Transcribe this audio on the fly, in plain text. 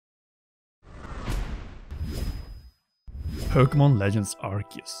Pokémon Legends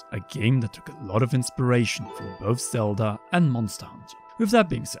Arceus, a game that took a lot of inspiration from both Zelda and Monster Hunter. With that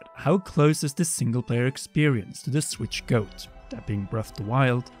being said, how close is this single player experience to the Switch GOAT, that being Breath of the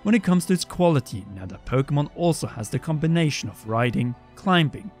Wild, when it comes to its quality now that Pokémon also has the combination of riding,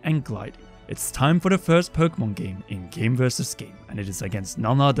 climbing and gliding? It's time for the first Pokémon game in Game vs Game, and it is against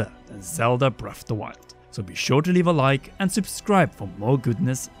none other than Zelda Breath of the Wild. So be sure to leave a like and subscribe for more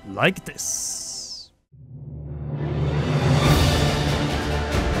goodness like this.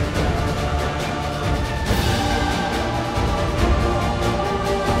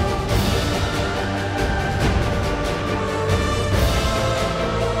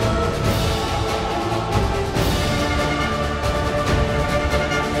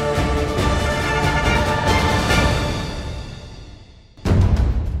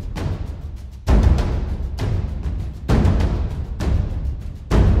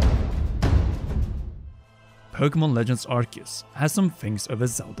 Pokémon Legends Arceus has some things over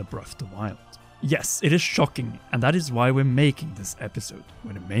Zelda Breath of the Wild. Yes, it is shocking, and that is why we're making this episode,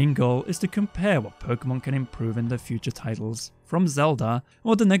 where the main goal is to compare what Pokémon can improve in their future titles from Zelda, and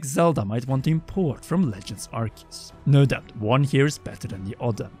what the next Zelda might want to import from Legends Arceus. No doubt, one here is better than the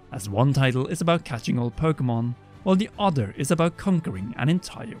other, as one title is about catching all Pokémon, while the other is about conquering an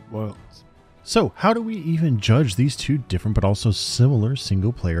entire world. So, how do we even judge these two different but also similar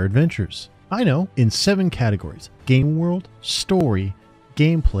single-player adventures? I know, in 7 categories: game world, story,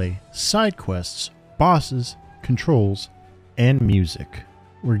 gameplay, side quests, bosses, controls, and music.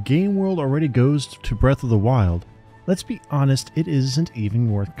 Where game world already goes to Breath of the Wild, let's be honest, it isn't even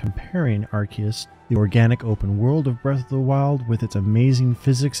worth comparing Arceus, the organic open world of Breath of the Wild with its amazing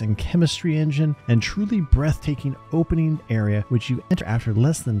physics and chemistry engine, and truly breathtaking opening area which you enter after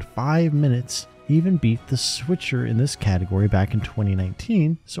less than 5 minutes, even beat the Switcher in this category back in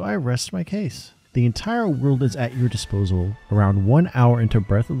 2019, so I rest my case. The entire world is at your disposal around 1 hour into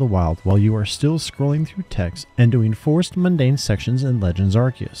Breath of the Wild while you are still scrolling through text and doing forced mundane sections in Legends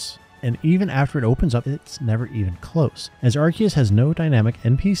Arceus. And even after it opens up, it's never even close, as Arceus has no dynamic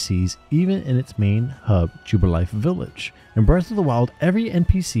NPCs even in its main hub, Jubilife Village. In Breath of the Wild, every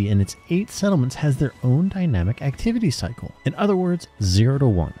NPC in its 8 settlements has their own dynamic activity cycle. In other words, 0 to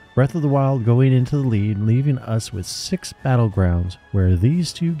 1. Breath of the Wild going into the lead, leaving us with 6 battlegrounds where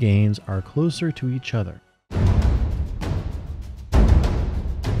these two games are closer to each other.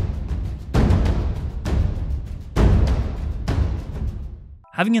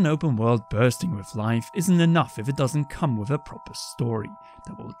 Having an open world bursting with life isn't enough if it doesn't come with a proper story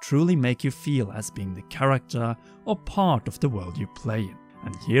that will truly make you feel as being the character or part of the world you play in.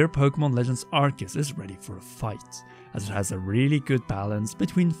 And here Pokémon Legends Arceus is ready for a fight, as it has a really good balance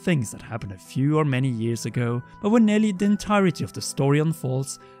between things that happened a few or many years ago, but where nearly the entirety of the story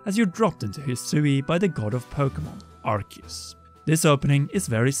unfolds as you're dropped into Hisui by the god of Pokémon, Arceus. This opening is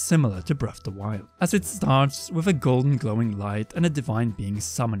very similar to Breath of the Wild, as it starts with a golden glowing light and a divine being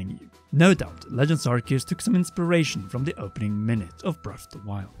summoning you. No doubt, Legends Arceus took some inspiration from the opening minute of Breath of the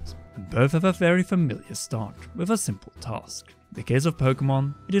Wild, and both have a very familiar start with a simple task. In the case of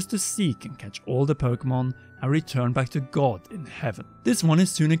Pokémon, it is to seek and catch all the Pokémon and return back to God in heaven. This one is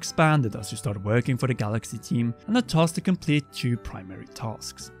soon expanded as you start working for the Galaxy team and are tasked to complete 2 primary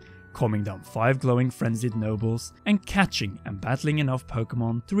tasks: calming down 5 glowing frenzied nobles, and catching and battling enough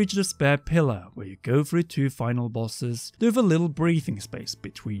Pokémon to reach the spare pillar, where you go through 2 final bosses with a little breathing space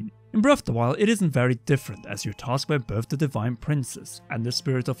between. In Breath of the Wild, it isn't very different, as you're tasked by both the Divine Princess and the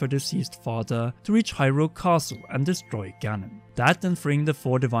spirit of her deceased father to reach Hyrule Castle and destroy Ganon. That and freeing the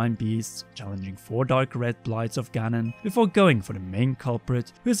 4 Divine Beasts, challenging 4 Dark Red Blights of Ganon, before going for the main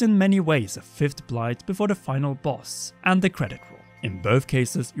culprit, who is in many ways a 5th Blight before the final boss, and the credit roll. In both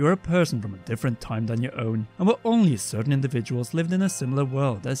cases, you're a person from a different time than your own, and where only certain individuals lived in a similar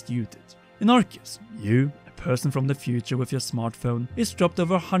world as you did. In Arceus, you, a person from the future with your smartphone, is dropped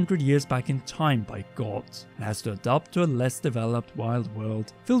over 100 years back in time by gods, and has to adapt to a less developed wild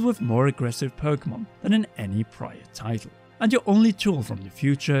world filled with more aggressive Pokémon than in any prior title. And your only tool from the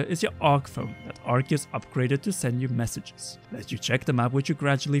future is your Arc phone that Arceus upgraded to send you messages, let you check the map which you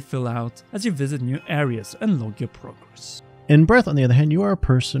gradually fill out as you visit new areas and log your progress. In Breath, on the other hand, you are a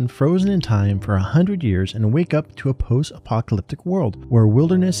person frozen in time for 100 years and wake up to a post-apocalyptic world where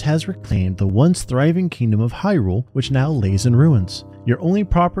wilderness has reclaimed the once thriving kingdom of Hyrule, which now lays in ruins. Your only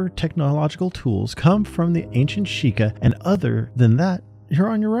proper technological tools come from the ancient Sheikah, and other than that, you're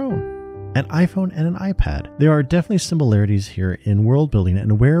on your own. an iPhone and an iPad. There are definitely similarities here in world building,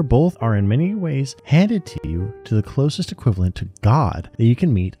 and where both are in many ways handed to you to the closest equivalent to God that you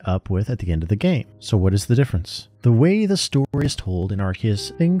can meet up with at the end of the game. So what is the difference? The way the story is told in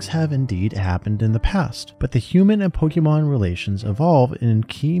Arceus, things have indeed happened in the past, but the human and Pokemon relations evolve in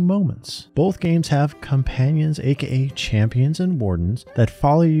key moments. Both games have companions, aka champions and wardens, that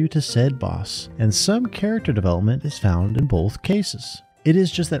follow you to said boss, and some character development is found in both cases. It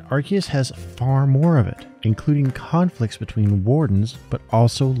is just that Arceus has far more of it, including conflicts between wardens, but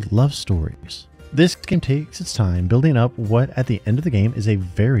also love stories. This game takes its time building up what at the end of the game is a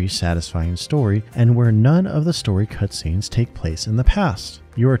very satisfying story, and where none of the story cutscenes take place in the past.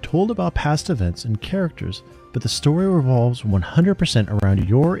 You are told about past events and characters, but the story revolves 100% around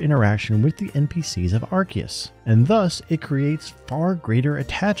your interaction with the NPCs of Arceus, and thus it creates far greater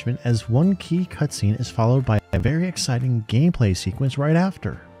attachment as one key cutscene is followed by a very exciting gameplay sequence right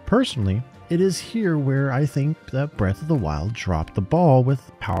after. Personally, it is here where I think that Breath of the Wild dropped the ball with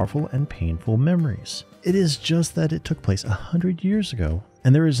powerful and painful memories. It is just that it took place 100 years ago,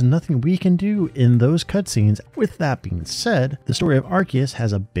 and there is nothing we can do in those cutscenes. With that being said, the story of Arceus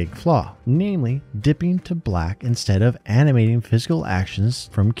has a big flaw, namely dipping to black instead of animating physical actions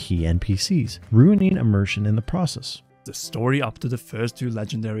from key NPCs, ruining immersion in the process. The story up to the first two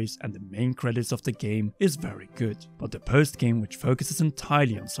legendaries and the main credits of the game is very good, but the post-game, which focuses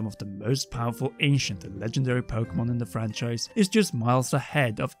entirely on some of the most powerful ancient and legendary Pokemon in the franchise, is just miles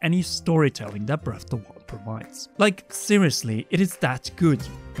ahead of any storytelling that Breath of the Wild provides. Like, seriously, it is that good.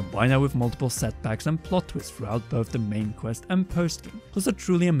 Combine that with multiple setbacks and plot twists throughout both the main quest and post-game, plus a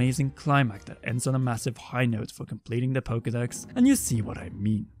truly amazing climax that ends on a massive high note for completing the Pokédex, and you see what I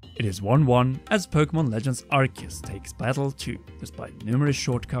mean. It is 1-1 as Pokemon Legends Arceus takes Battle 2, despite numerous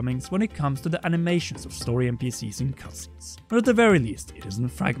shortcomings when it comes to the animations of story NPCs in cutscenes. But at the very least, it isn't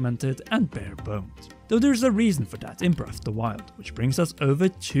fragmented and bare-boned. Though there's a reason for that in Breath of the Wild, which brings us over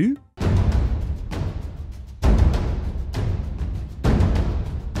to...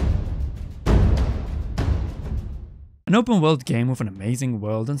 An open world game with an amazing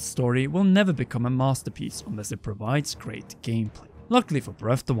world and story will never become a masterpiece unless it provides great gameplay. Luckily for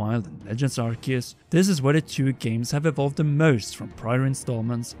Breath of the Wild and Legends Arceus, this is where the two games have evolved the most from prior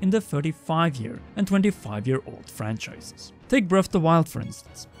installments in the 35-year and 25-year-old franchises. Take Breath of the Wild for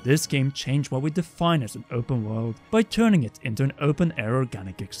instance. This game changed what we define as an open world by turning it into an open-air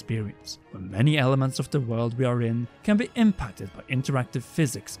organic experience, where many elements of the world we are in can be impacted by interactive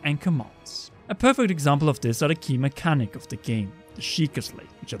physics and commands. A perfect example of this are the key mechanic of the game, the Sheikah Slate,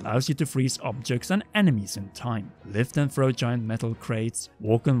 which allows you to freeze objects and enemies in time, lift and throw giant metal crates,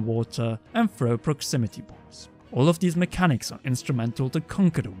 walk on water, and throw proximity bombs. All of these mechanics are instrumental to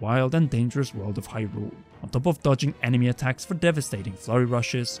conquer the wild and dangerous world of Hyrule, on top of dodging enemy attacks for devastating flurry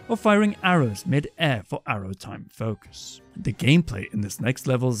rushes or firing arrows mid-air for arrow time focus. The gameplay in this next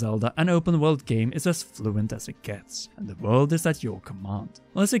level Zelda and open world game is as fluent as it gets, and the world is at your command,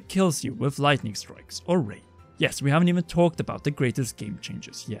 unless it kills you with lightning strikes or rain. Yes, we haven't even talked about the greatest game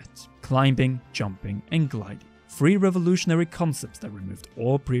changes yet. Climbing, jumping, and gliding. 3 revolutionary concepts that removed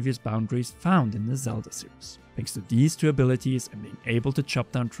all previous boundaries found in the Zelda series. Thanks to these 2 abilities and being able to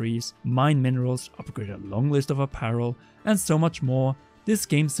chop down trees, mine minerals, upgrade a long list of apparel, and so much more, this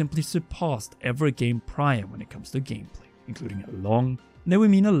game simply surpassed every game prior when it comes to gameplay, including a long, and we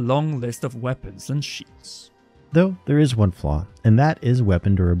mean a long list of weapons and shields. Though there is one flaw, and that is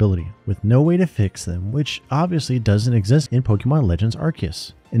weapon durability, with no way to fix them, which obviously doesn't exist in Pokemon Legends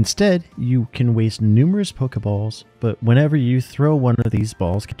Arceus. Instead, you can waste numerous Pokeballs, but whenever you throw one of these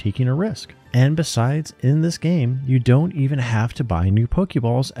balls, you're taking a risk. And besides, in this game, you don't even have to buy new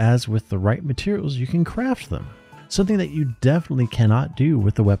Pokeballs, as with the right materials you can craft them. Something that you definitely cannot do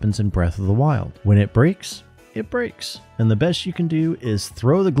with the weapons in Breath of the Wild. When it breaks, and the best you can do is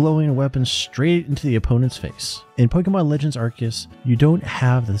throw the glowing weapon straight into the opponent's face. In Pokemon Legends Arceus, you don't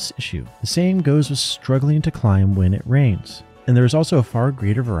have this issue. The same goes with struggling to climb when it rains. And there is also a far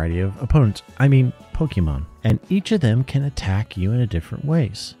greater variety of opponents, Pokemon, and each of them can attack you in different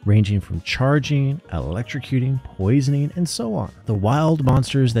ways, ranging from charging, electrocuting, poisoning, and so on. The wild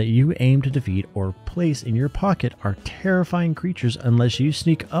monsters that you aim to defeat or place in your pocket are terrifying creatures unless you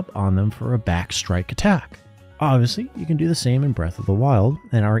sneak up on them for a backstrike attack. Obviously, you can do the same in Breath of the Wild,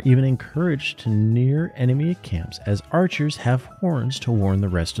 and are even encouraged to near enemy camps, as archers have horns to warn the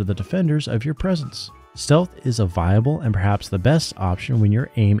rest of the defenders of your presence. Stealth is a viable and perhaps the best option when your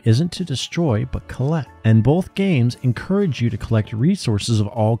aim isn't to destroy but collect, and both games encourage you to collect resources of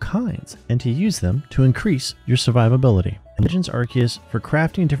all kinds and to use them to increase your survivability. and Legends Arceus for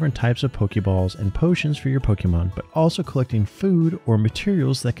crafting different types of Pokeballs and potions for your Pokemon, but also collecting food or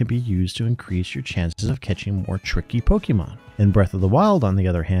materials that can be used to increase your chances of catching more tricky Pokemon. In Breath of the Wild, on the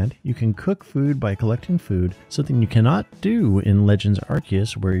other hand, you can cook food by collecting food, something you cannot do in Legends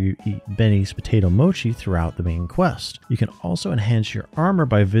Arceus where you eat Benny's potato mochi throughout the main quest. You can also enhance your armor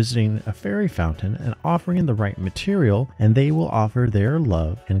by visiting a fairy fountain and offering the right material, and they will offer their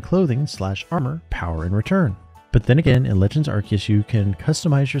love and clothing/armor power in return. But then again, in Legends Arceus, you can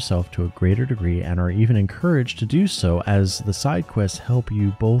customize yourself to a greater degree and are even encouraged to do so, as the side quests help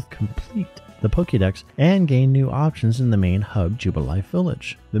you both complete the Pokédex and gain new options in the main hub, Jubilife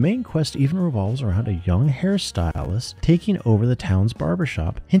Village. The main quest even revolves around a young hairstylist taking over the town's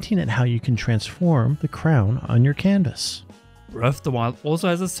barbershop, hinting at how you can transform the crown on your canvas. Breath of the Wild also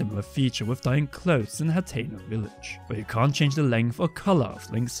has a similar feature with dyeing clothes in Hateno Village, where you can't change the length or color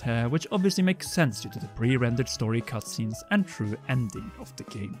of Link's hair, which obviously makes sense due to the pre-rendered story cutscenes and true ending of the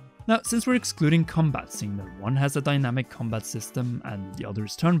game. Now, since we're excluding combat, seeing that one has a dynamic combat system and the other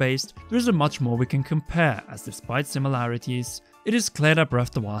is turn-based, there isn't much more we can compare, as despite similarities, it is clear that Breath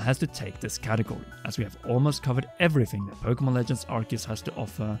of the Wild has to take this category, as we have almost covered everything that Pokémon Legends Arceus has to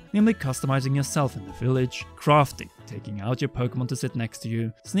offer, namely customizing yourself in the village, crafting, taking out your Pokémon to sit next to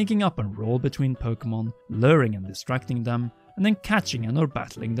you, sneaking up and roll between Pokémon, luring and distracting them, and then catching and or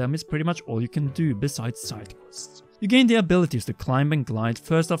battling them is pretty much all you can do besides side quests. You gain the abilities to climb and glide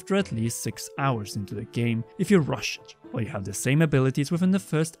first after at least 6 hours into the game if you rush it, while you have the same abilities within the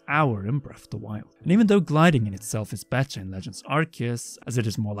first hour in Breath of the Wild. And even though gliding in itself is better in Legends Arceus, as it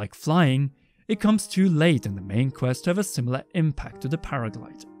is more like flying, it comes too late in the main quest to have a similar impact to the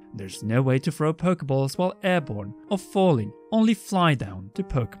paraglider. There's no way to throw Pokeballs while airborne or falling, only fly down to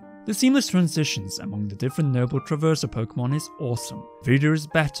Pokemon. The seamless transitions among the different noble traverser Pokemon is awesome. Vida is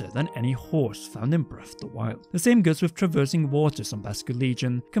better than any horse found in Breath of the Wild. The same goes with traversing waters on Basque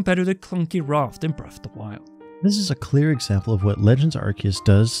Legion compared to the clunky raft in Breath of the Wild. This is a clear example of what Legends Arceus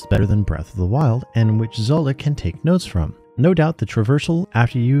does better than Breath of the Wild, and which Zelda can take notes from. No doubt the traversal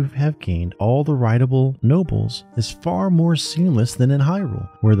after you have gained all the rideable nobles is far more seamless than in Hyrule,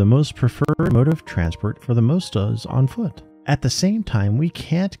 where the most preferred mode of transport for the most is on foot. At the same time, we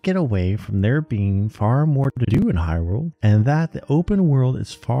can't get away from there being far more to do in Hyrule, and that the open world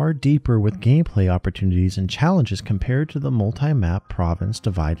is far deeper with gameplay opportunities and challenges compared to the multi-map province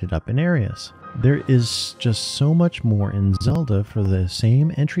divided up in areas. There is just so much more in Zelda for the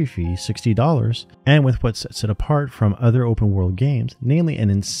same entry fee, $60, and with what sets it apart from other open world games, namely an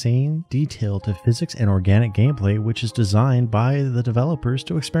insane detail to physics and organic gameplay which is designed by the developers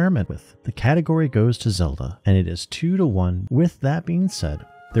to experiment with. The category goes to Zelda, and it is 2-1. With that being said,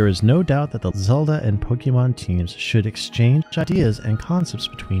 there is no doubt that the Zelda and Pokemon teams should exchange ideas and concepts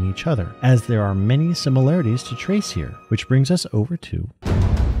between each other, as there are many similarities to trace here, which brings us over to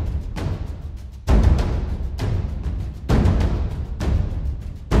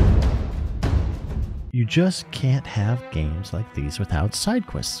you just can't have games like these without side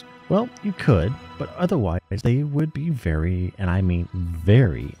quests. Well, you could, but otherwise they would be very, and I mean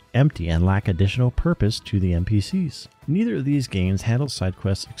very, empty and lack additional purpose to the NPCs. Neither of these games handle side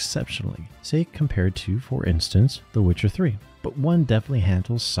quests exceptionally, say compared to, for instance, The Witcher 3, but one definitely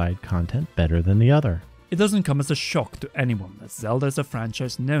handles side content better than the other. It doesn't come as a shock to anyone that Zelda is a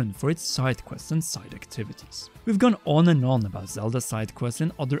franchise known for its side quests and side activities. We've gone on and on about Zelda side quests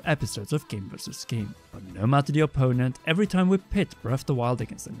in other episodes of Game vs. Game, but no matter the opponent, every time we pit Breath of the Wild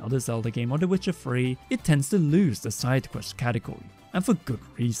against another Zelda game or The Witcher 3, it tends to lose the side quest category, and for good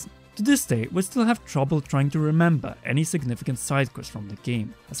reason. To this day, we still have trouble trying to remember any significant side quests from the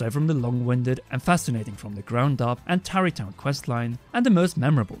game, aside from the long-winded and fascinating from the ground up and Tarrytown questline, and the most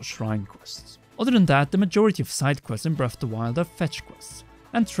memorable shrine quests. Other than that, the majority of side quests in Breath of the Wild are fetch quests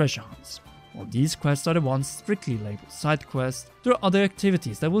and treasure hunts. While these quests are the ones strictly labeled side quests, there are other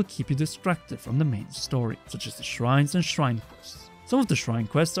activities that will keep you distracted from the main story, such as the shrines and shrine quests. Some of the shrine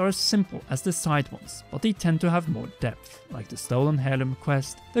quests are as simple as the side ones, but they tend to have more depth, like the Stolen Heirloom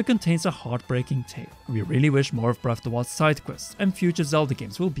quest that contains a heartbreaking tale. We really wish more of Breath of the Wild's side quests and future Zelda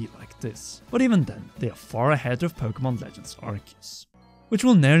games will be like this, but even then, they are far ahead of Pokémon Legends Arceus, which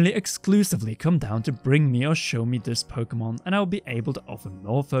will nearly exclusively come down to bring me or show me this Pokemon, and I will be able to offer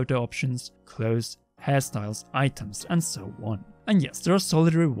more photo options, clothes, hairstyles, items, and so on. And yes, there are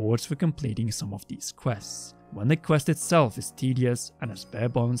solid rewards for completing some of these quests. When the quest itself is tedious and as bare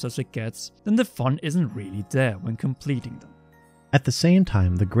bones as it gets, then the fun isn't really there when completing them. At the same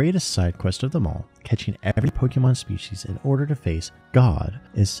time, the greatest side quest of them all, catching every Pokemon species in order to face God,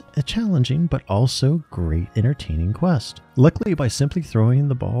 is a challenging but also great entertaining quest. Luckily, by simply throwing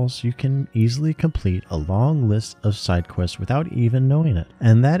the balls, you can easily complete a long list of side quests without even knowing it.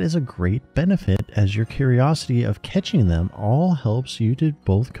 And that is a great benefit, as your curiosity of catching them all helps you to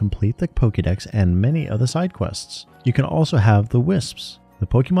both complete the Pokédex and many of the side quests. You can also have the Wisps, the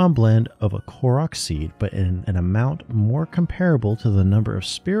Pokemon blend of a Korok seed, but in an amount more comparable to the number of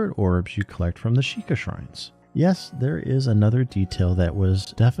spirit orbs you collect from the Sheikah shrines. Yes, there is another detail that was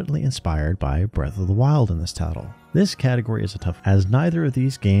definitely inspired by Breath of the Wild in this title. This category is a tough one, as neither of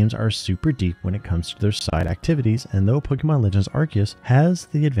these games are super deep when it comes to their side activities, and though Pokemon Legends Arceus has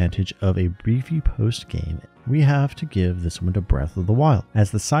the advantage of a briefy post-game, we have to give this one to Breath of the Wild, as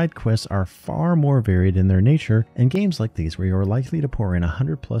the side quests are far more varied in their nature, and games like these where you are likely to pour in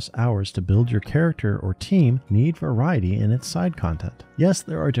 100+ hours to build your character or team need variety in its side content. Yes,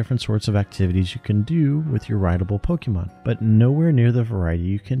 there are different sorts of activities you can do with your rideable Pokemon, but nowhere near the variety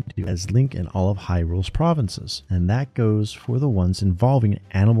you can do as Link in all of Hyrule's provinces, and that goes for the ones involving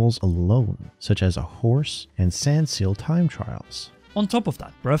animals alone, such as a horse and Sandseal time trials. On top of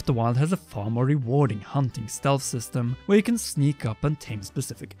that, Breath of the Wild has a far more rewarding hunting stealth system where you can sneak up and tame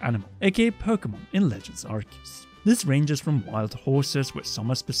specific animal, aka Pokémon in Legends Arceus. This ranges from wild horses, where some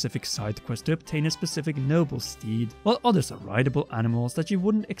are specific side quests to obtain a specific noble steed, while others are rideable animals that you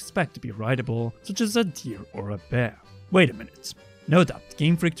wouldn't expect to be rideable, such as a deer or a bear. Wait a minute. No doubt,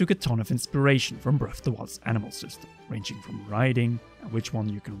 Game Freak took a ton of inspiration from Breath of the Wild's animal system, ranging from riding, and which one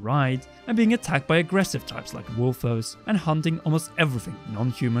you can ride, and being attacked by aggressive types like Wolfos, and hunting almost everything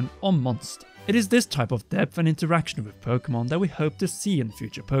non-human or monster. It is this type of depth and interaction with Pokemon that we hope to see in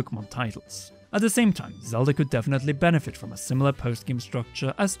future Pokemon titles. At the same time, Zelda could definitely benefit from a similar post-game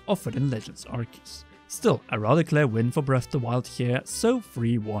structure as offered in Legends Arceus. Still, a rather clear win for Breath of the Wild here, so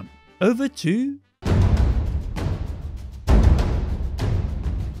 3-1. Over to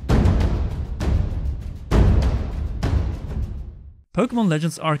Pokemon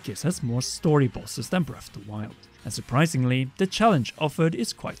Legends Arceus has more story bosses than Breath of the Wild, and surprisingly, the challenge offered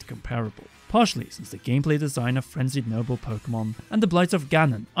is quite comparable. Partially since the gameplay design of Frenzied Noble Pokemon and the Blights of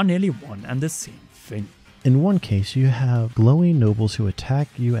Ganon are nearly one and the same thing. In one case, you have glowing nobles who attack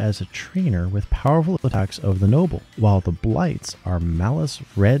you as a trainer with powerful attacks of the noble, while the blights are malice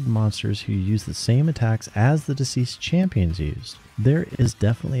red monsters who use the same attacks as the deceased champions used. There is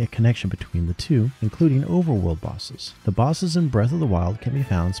definitely a connection between the two, including overworld bosses. The bosses in Breath of the Wild can be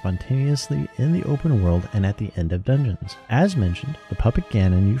found spontaneously in the open world and at the end of dungeons. As mentioned, the puppet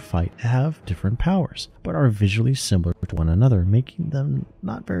Ganon you fight have different powers, but are visually similar to one another, making them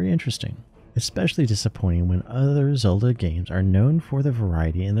not very interesting. Especially disappointing when other Zelda games are known for the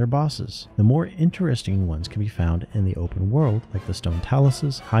variety in their bosses. The more interesting ones can be found in the open world, like the Stone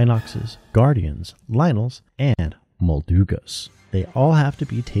Taluses, Hinoxes, Guardians, Lynels, and Moldugas. They all have to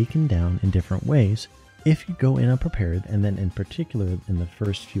be taken down in different ways. If you go in unprepared, and then in particular in the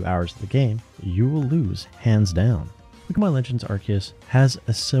first few hours of the game, you will lose hands down. Pokemon Legends Arceus has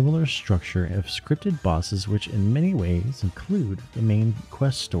a similar structure of scripted bosses, which in many ways include the main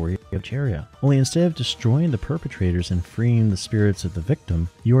quest story of Cheria. Only instead of destroying the perpetrators and freeing the spirits of the victim,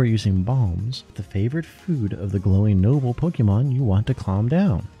 you are using bombs, the favorite food of the glowing noble Pokemon you want to calm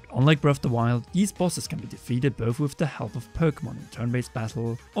down. Unlike Breath of the Wild, these bosses can be defeated both with the help of Pokemon in turn-based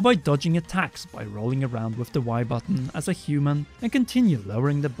battle, or by dodging attacks by rolling around with the Y button as a human and continue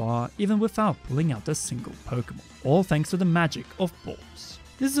lowering the bar even without pulling out a single Pokemon, all thanks to the magic of balls.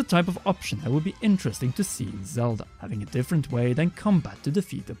 This is a type of option that would be interesting to see in Zelda, having a different way than combat to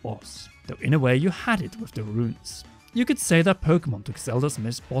defeat the boss, though in a way you had it with the runes. You could say that Pokemon took Zelda's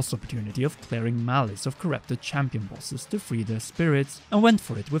missed boss opportunity of clearing malice of corrupted champion bosses to free their spirits and went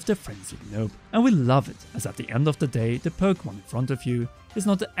for it with the Frenzied Noble. And we love it, as at the end of the day, the Pokemon in front of you is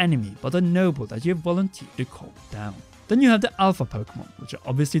not the enemy but a noble that you have volunteered to calm down. Then you have the Alpha Pokemon, which are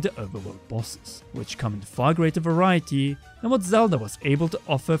obviously the overworld bosses, which come in far greater variety than what Zelda was able to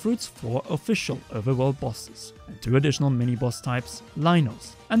offer through its 4 official overworld bosses, and 2 additional mini-boss types,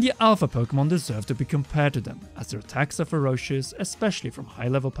 Lynels. And the Alpha Pokemon deserve to be compared to them, as their attacks are ferocious, especially from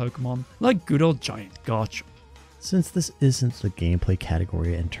high-level Pokemon like good old Giant Garchomp. Since this isn't the gameplay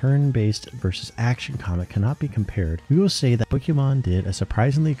category and turn-based versus action combat cannot be compared, we will say that Pokemon did a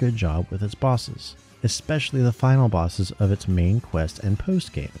surprisingly good job with its bosses, especially the final bosses of its main quest and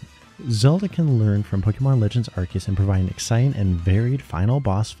post-game. Zelda can learn from Pokemon Legends Arceus in providing exciting and varied final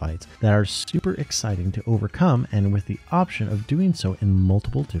boss fights that are super exciting to overcome, and with the option of doing so in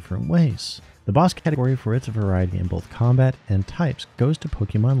multiple different ways. The boss category for its variety in both combat and types goes to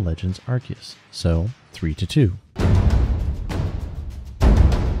Pokemon Legends Arceus, so 3-2.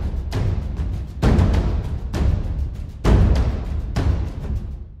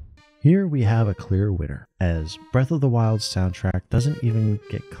 Here we have a clear winner, as Breath of the Wild's soundtrack doesn't even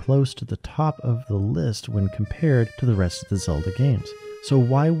get close to the top of the list when compared to the rest of the Zelda games. So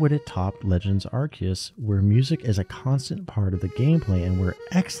why would it top Legends Arceus, where music is a constant part of the gameplay and where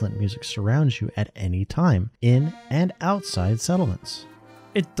excellent music surrounds you at any time, in and outside settlements?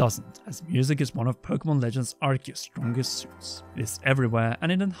 It doesn't, as music is one of Pokémon Legends Arceus' strongest suits. It is everywhere and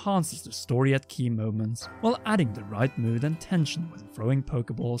it enhances the story at key moments, while adding the right mood and tension when throwing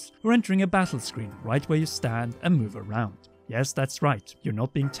Pokeballs or entering a battle screen right where you stand and move around. Yes, that's right, you're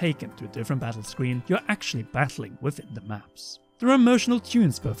not being taken to a different battle screen, you're actually battling within the maps. There are emotional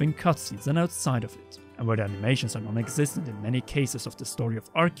tunes both in cutscenes and outside of it, and where the animations are non-existent in many cases of the story of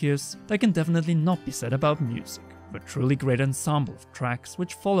Arceus, that can definitely not be said about music. A truly great ensemble of tracks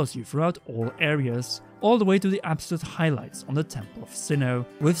which follows you throughout all areas, all the way to the absolute highlights on the Temple of Sinnoh,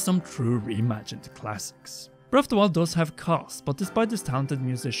 with some true reimagined classics. Breath of the Wild does have cast, but despite this talented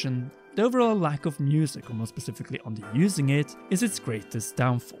musician, the overall lack of music, or more specifically underusing it, is its greatest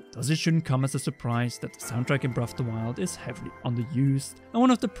downfall. Thus it shouldn't come as a surprise that the soundtrack in Breath of the Wild is heavily underused, and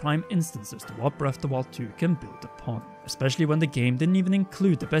one of the prime instances to what Breath of the Wild 2 can build upon, especially when the game didn't even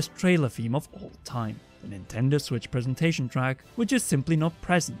include the best trailer theme of all time, the Nintendo Switch presentation track, which is simply not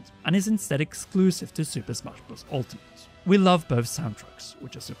present and is instead exclusive to Super Smash Bros. Ultimate. We love both soundtracks,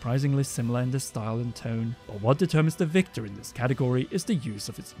 which are surprisingly similar in their style and tone, but what determines the victor in this category is the use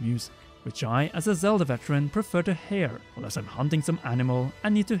of its music, which I, as a Zelda veteran, prefer to hear, unless I'm hunting some animal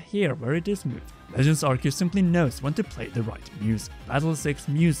and need to hear where it is moving. Legends Arceus simply knows when to play the right music. Battle 6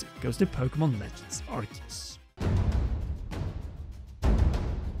 music goes to Pokémon Legends Arceus.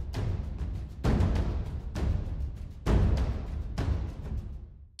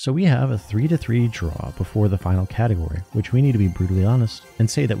 So we have a 3-3 draw before the final category, which we need to be brutally honest and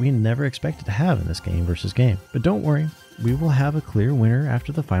say that we never expected to have in this game versus game. But don't worry, we will have a clear winner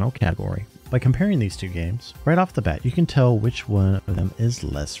after the final category. By comparing these two games, right off the bat you can tell which one of them is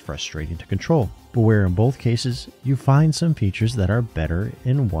less frustrating to control, but where in both cases you find some features that are better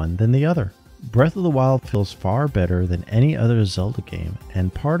in one than the other. Breath of the Wild feels far better than any other Zelda game,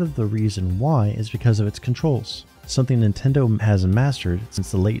 and part of the reason why is because of its controls, something Nintendo has mastered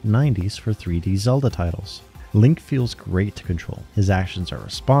since the late 90s for 3D Zelda titles. Link feels great to control. His actions are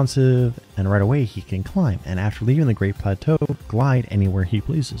responsive, and right away he can climb, and after leaving the Great Plateau, glide anywhere he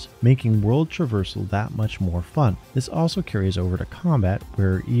pleases, making world traversal that much more fun. This also carries over to combat,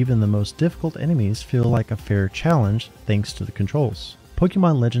 where even the most difficult enemies feel like a fair challenge thanks to the controls.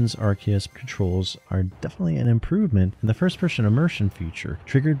 Pokémon Legends Arceus controls are definitely an improvement, and the first-person immersion feature,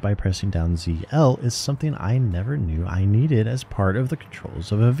 triggered by pressing down ZL, is something I never knew I needed as part of the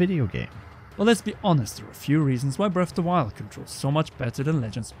controls of a video game. Well, let's be honest, there are a few reasons why Breath of the Wild controls so much better than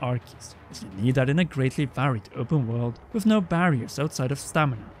Legends Arceus, as you need that in a greatly varied open world with no barriers outside of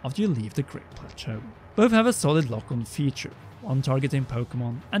stamina after you leave the Great Plateau. Both have a solid lock-on feature, one targeting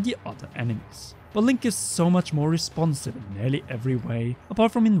Pokémon and the other enemies. But Link is so much more responsive in nearly every way,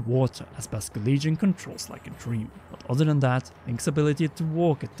 apart from in water, as Basculegion controls like a dream. But other than that, Link's ability to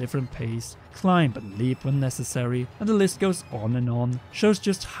walk at different pace, climb and leap when necessary, and the list goes on, shows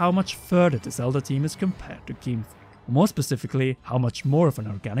just how much further the Zelda team is compared to Game Freak. More specifically, how much more of an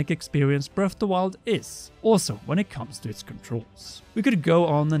organic experience Breath of the Wild is, also when it comes to its controls. We could go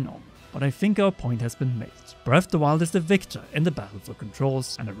on, but I think our point has been made. Breath of the Wild is the victor in the battle for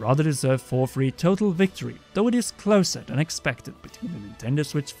controls, and a rather deserved 4-3 total victory, though it is closer than expected between the Nintendo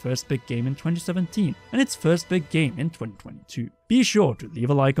Switch first big game in 2017 and its first big game in 2022. Be sure to leave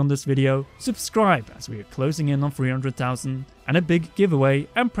a like on this video, subscribe as we are closing in on 300,000, and a big giveaway,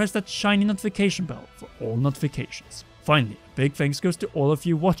 and press that shiny notification bell for all notifications. Finally, a big thanks goes to all of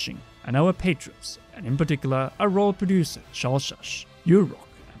you watching and our patrons, and in particular our role producer Charles Shash. You rock,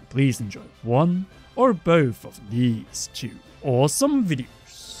 and please enjoy one or both of these two awesome videos.